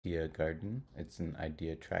Idea Garden. It's an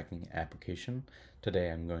idea tracking application. Today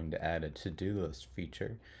I'm going to add a to-do list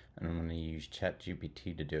feature, and I'm going to use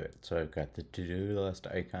ChatGPT to do it. So I've got the to-do list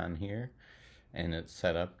icon here, and it's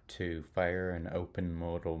set up to fire an open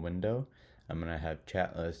modal window. I'm going to have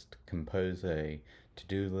ChatList compose a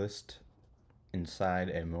to-do list inside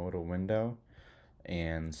a modal window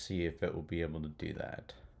and see if it will be able to do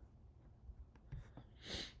that.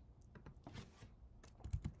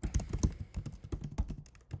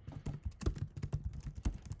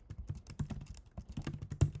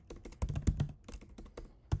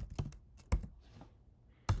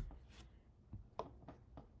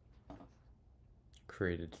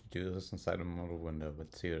 Create a to-do list inside a modal window.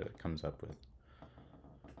 Let's see what it comes up with.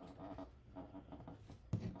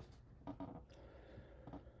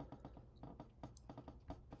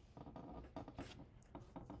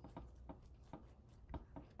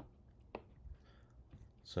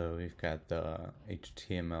 So we've got the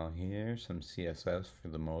HTML here, some CSS for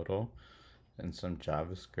the modal, and some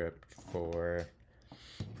JavaScript for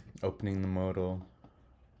opening the modal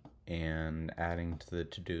and adding to the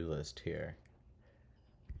to-do list here.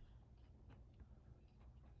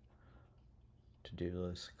 To-do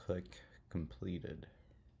list, click completed.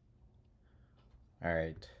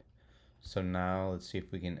 Alright, so now let's see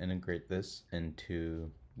if we can integrate this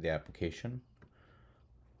into the application,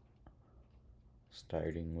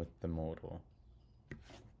 starting with the modal.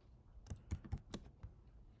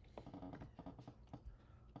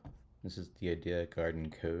 This is the Idea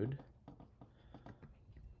Garden code.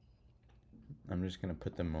 I'm just going to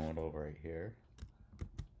put the modal right here.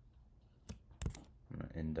 I'm going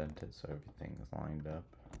to indent it so everything is lined up.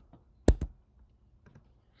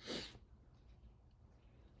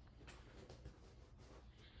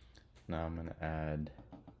 Now I'm going to add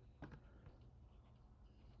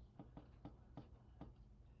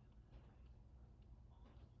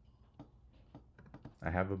I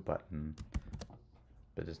have a button,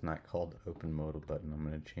 but it's not called open modal button. I'm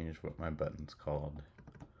going to change what my button's called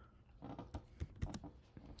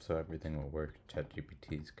so everything will work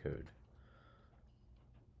ChatGPT's code.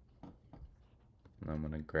 And I'm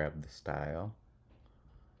going to grab the style.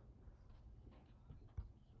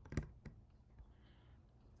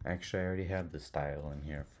 Actually, I already have the style in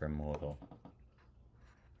here for modal.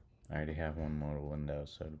 I already have one modal window,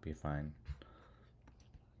 so it'll be fine.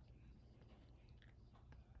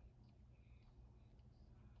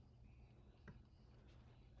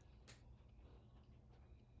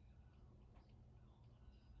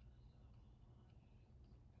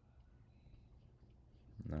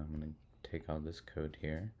 Now I'm going to take all this code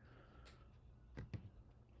here.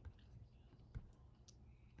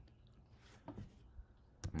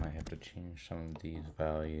 I might have to change some of these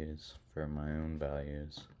values for my own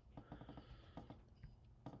values.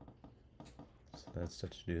 So that's to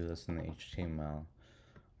do this in the HTML.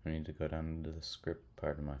 I need to go down to the script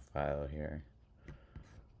part of my file here.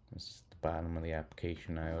 This is the bottom of the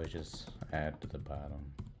application. I always just add to the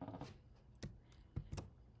bottom.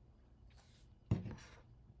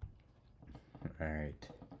 Alright.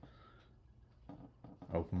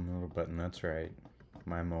 Open modal button, that's right.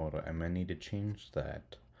 My modal. I might need to change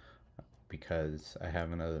that because I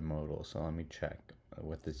have another modal, so let me check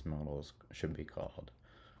what this modal should be called.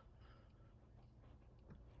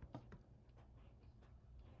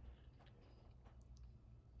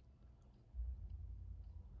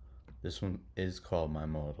 This one is called my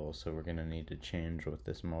modal, so we're going to need to change what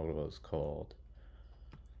this modal is called.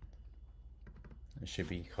 It should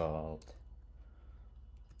be called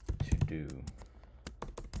to-do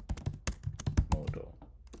modal.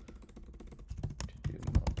 To-do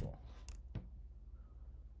modal.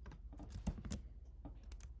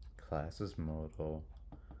 Class is modal.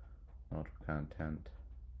 Modal content.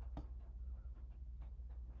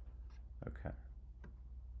 Okay.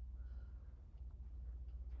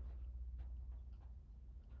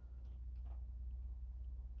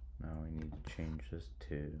 Now we need to change this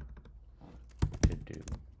to to-do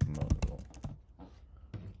modal.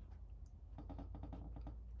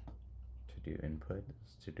 To-do input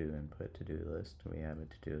is to-do input, to-do list. We have a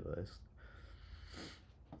to-do list.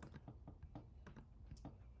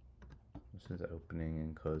 This is opening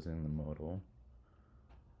and closing the modal.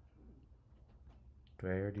 Do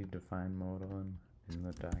I already define modal in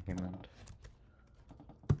the document?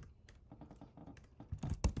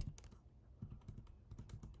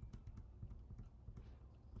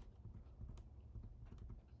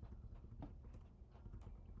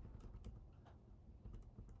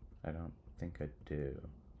 I don't think I do.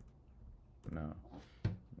 No,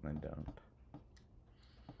 I don't.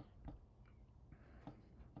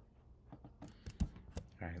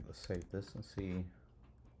 Alright, let's save this and see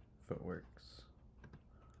if it works.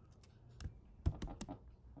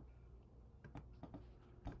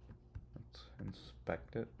 Let's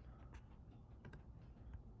inspect it.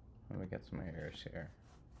 Let me get some errors here.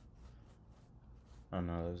 Oh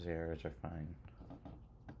no, those errors are fine.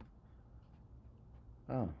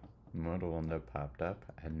 Oh, modal window popped up.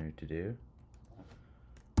 Add new to do.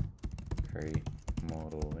 Create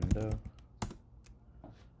modal window.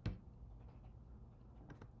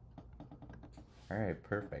 Alright,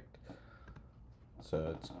 perfect.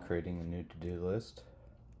 So it's creating a new to-do list.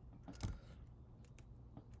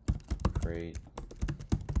 Create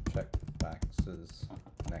checkboxes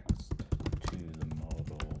next to the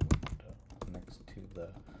modal window, next to the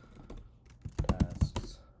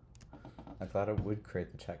tasks. I thought it would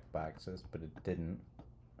create the checkboxes, but it didn't.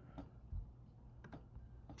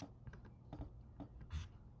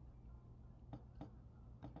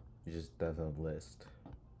 It just does a list.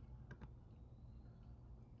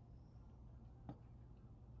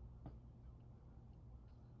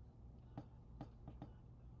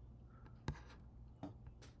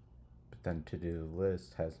 But then to-do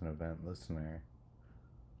list has an event listener.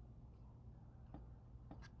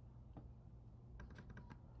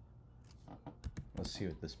 Let's see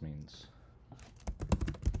what this means.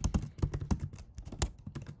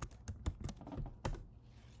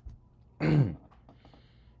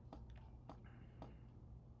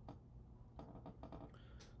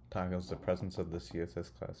 Toggles the presence of the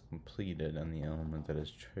CSS class completed and the element that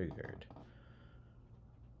is triggered.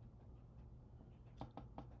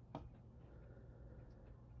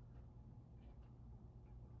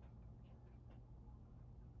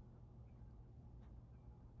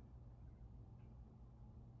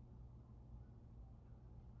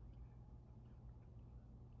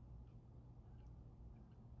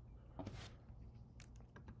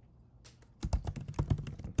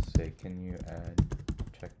 Let's say, can you add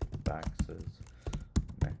checkboxes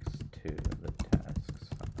next to the tasks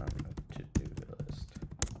on the to-do list?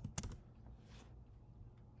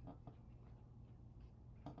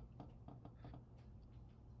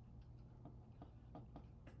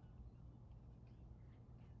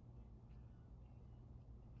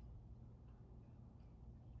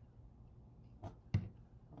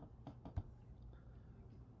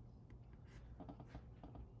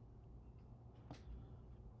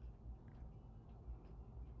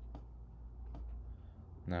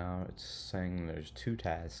 Now it's saying there's 2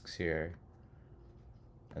 tasks here,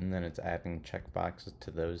 and then it's adding checkboxes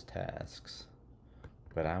to those tasks.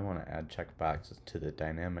 But I want to add checkboxes to the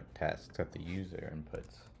dynamic tasks that the user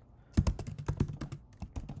inputs.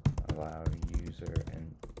 Allow user to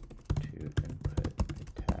input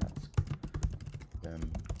a task, then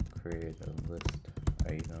create a list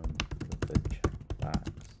item with a checkbox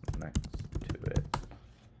next to it.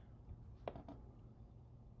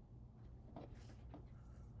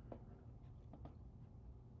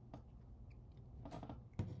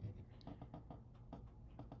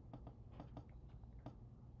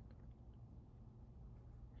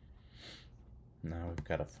 Now we've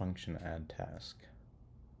got a function add task.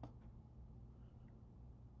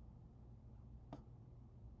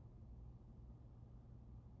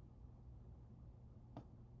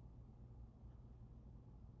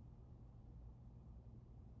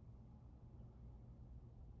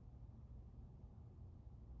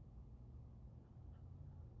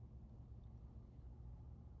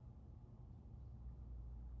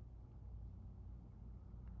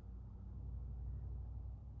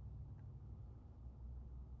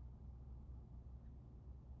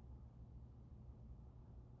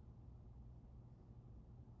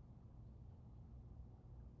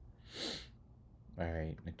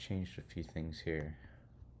 Alright, I changed a few things here.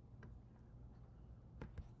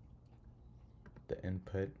 The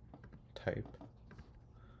input type,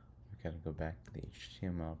 we gotta go back to the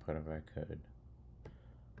HTML part of our code.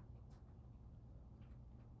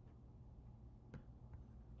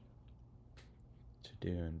 To do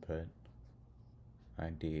input,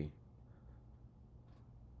 ID,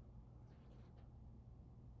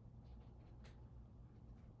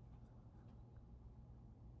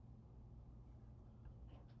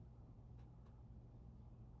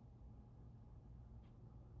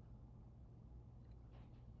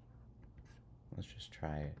 let's just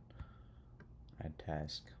try it. Add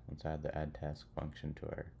task. Let's add the add task function to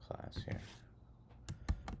our class here.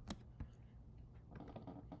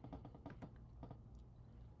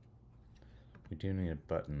 We do need a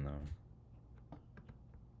button though.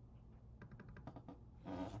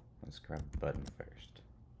 Let's grab the button first.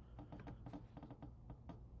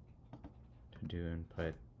 To do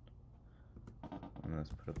input, and let's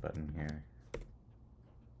put a button here.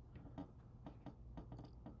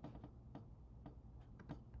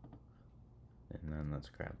 and then let's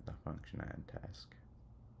grab the function add task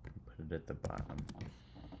and put it at the bottom.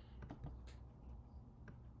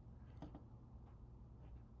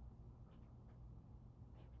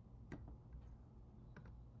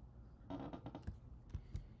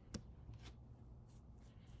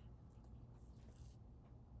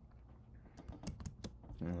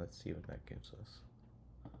 And let's see what that gives us.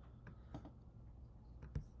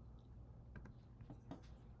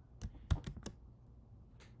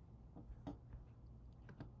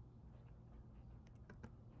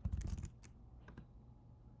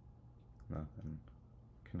 Nothing.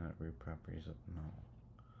 Cannot read properties of null.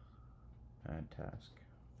 Add task.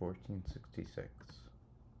 1466.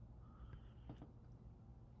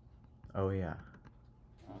 Oh yeah.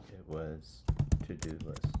 It was to-do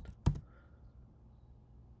list.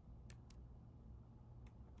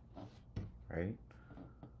 Right?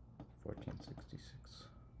 1466.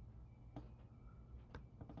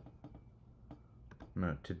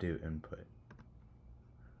 No, to-do input.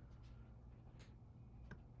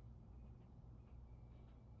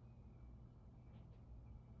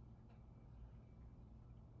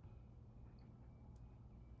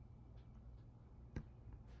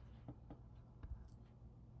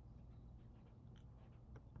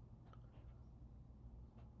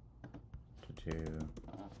 To-do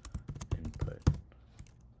input.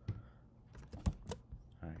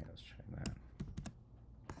 Alright, let's try that.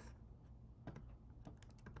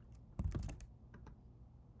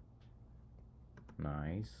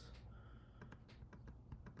 Nice.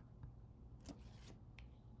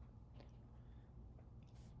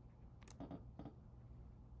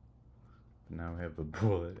 Now we have a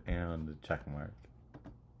bullet and a check mark.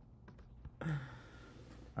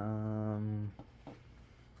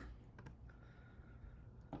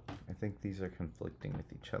 I think these are conflicting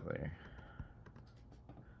with each other.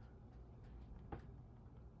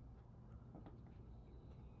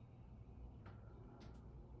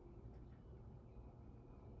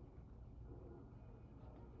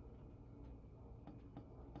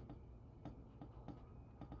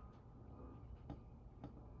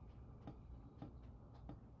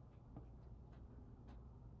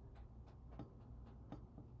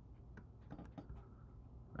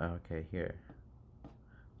 Okay, here.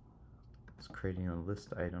 It's creating a list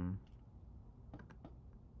item.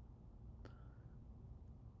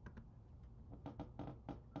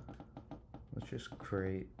 Let's just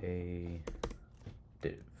create a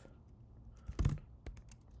div.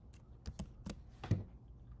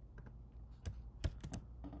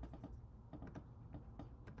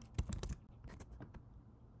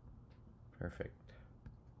 Perfect.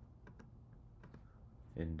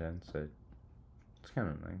 Indents it. It's kind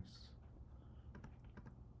of nice.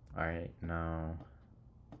 Alright, now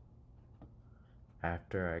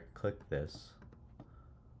after I click this,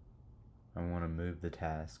 I want to move the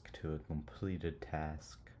task to a completed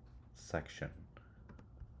task section.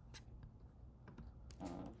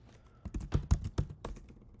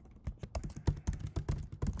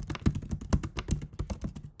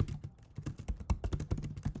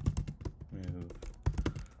 Move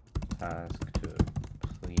task to a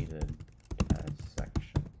completed task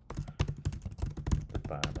section at the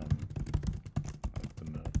bottom of the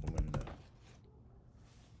middle window.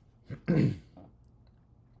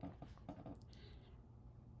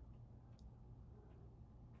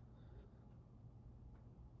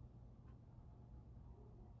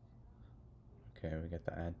 Okay, we get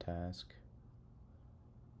the add task.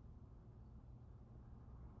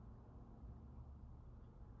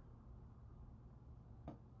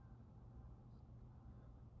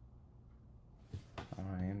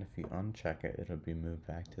 And if you uncheck it, it'll be moved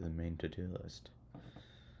back to the main to-do list.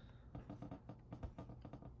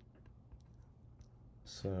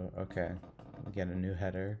 So, okay, we get a new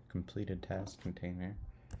header, completed task container.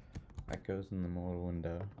 That goes in the modal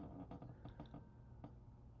window.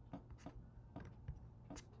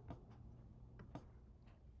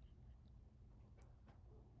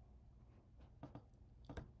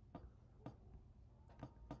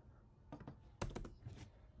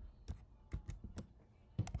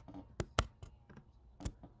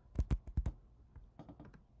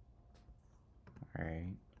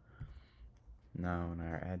 Alright, now in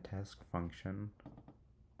our add task function,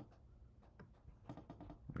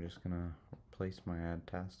 I'm just gonna replace my add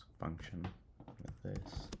task function with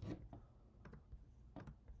this.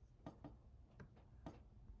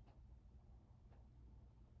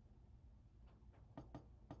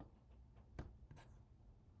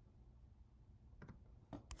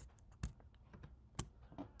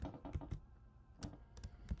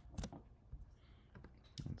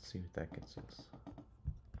 Let's see what that gets us.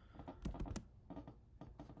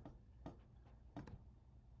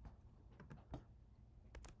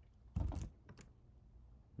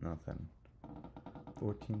 Nothing.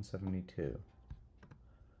 1472.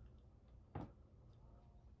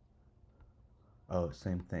 Oh,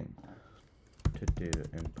 same thing. To do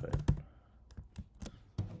input.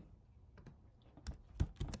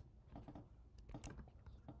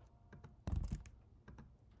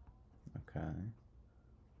 Okay.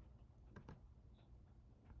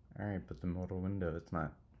 Alright, but the modal window is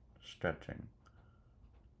not stretching.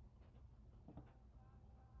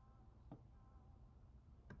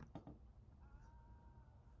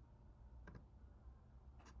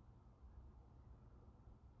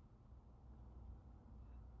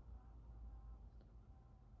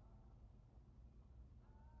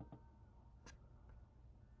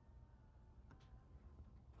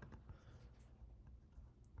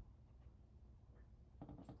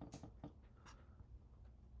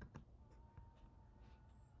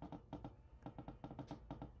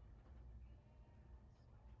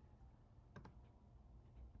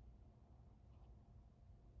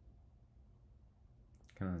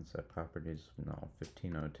 Can I set properties? No,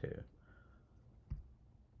 1502.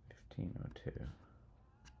 1502.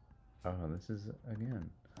 Oh, this is again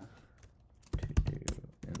to do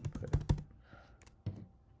input.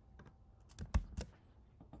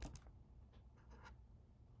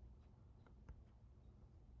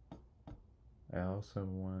 I also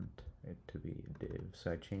want it to be a div,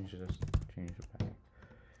 so I change it back.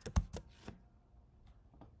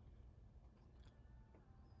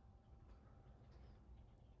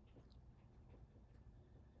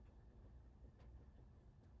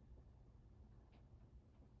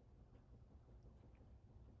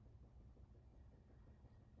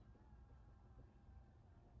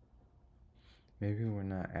 Maybe we're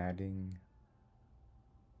not adding.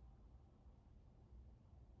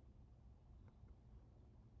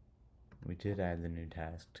 We did add the new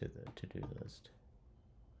task to the to-do list.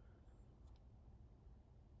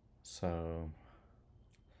 So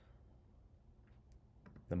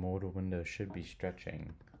the modal window should be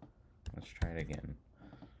stretching. Let's try it again.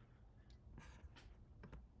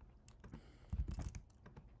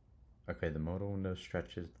 Okay, the modal window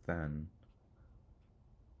stretches then,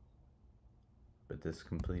 but this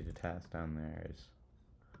completed task down there is,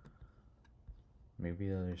 maybe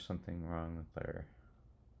there's something wrong with our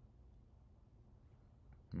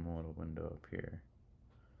modal window up here.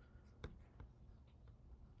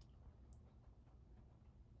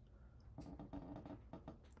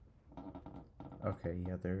 Okay,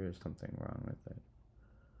 yeah, there is something wrong with it.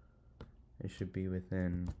 It should be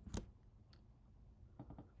within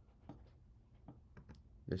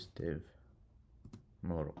this div,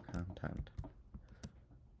 modal content.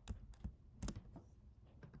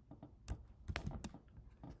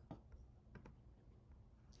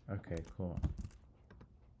 Okay, cool.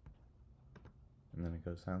 And then it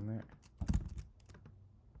goes down there.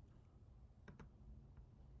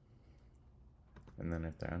 And then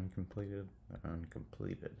if they're uncompleted, they're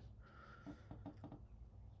uncompleted.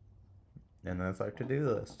 And that's our to-do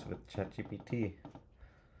list with ChatGPT.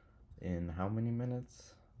 In how many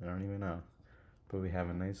minutes? I don't even know. But we have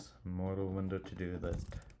a nice modal window to-do list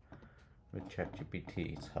with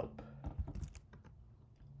ChatGPT's help.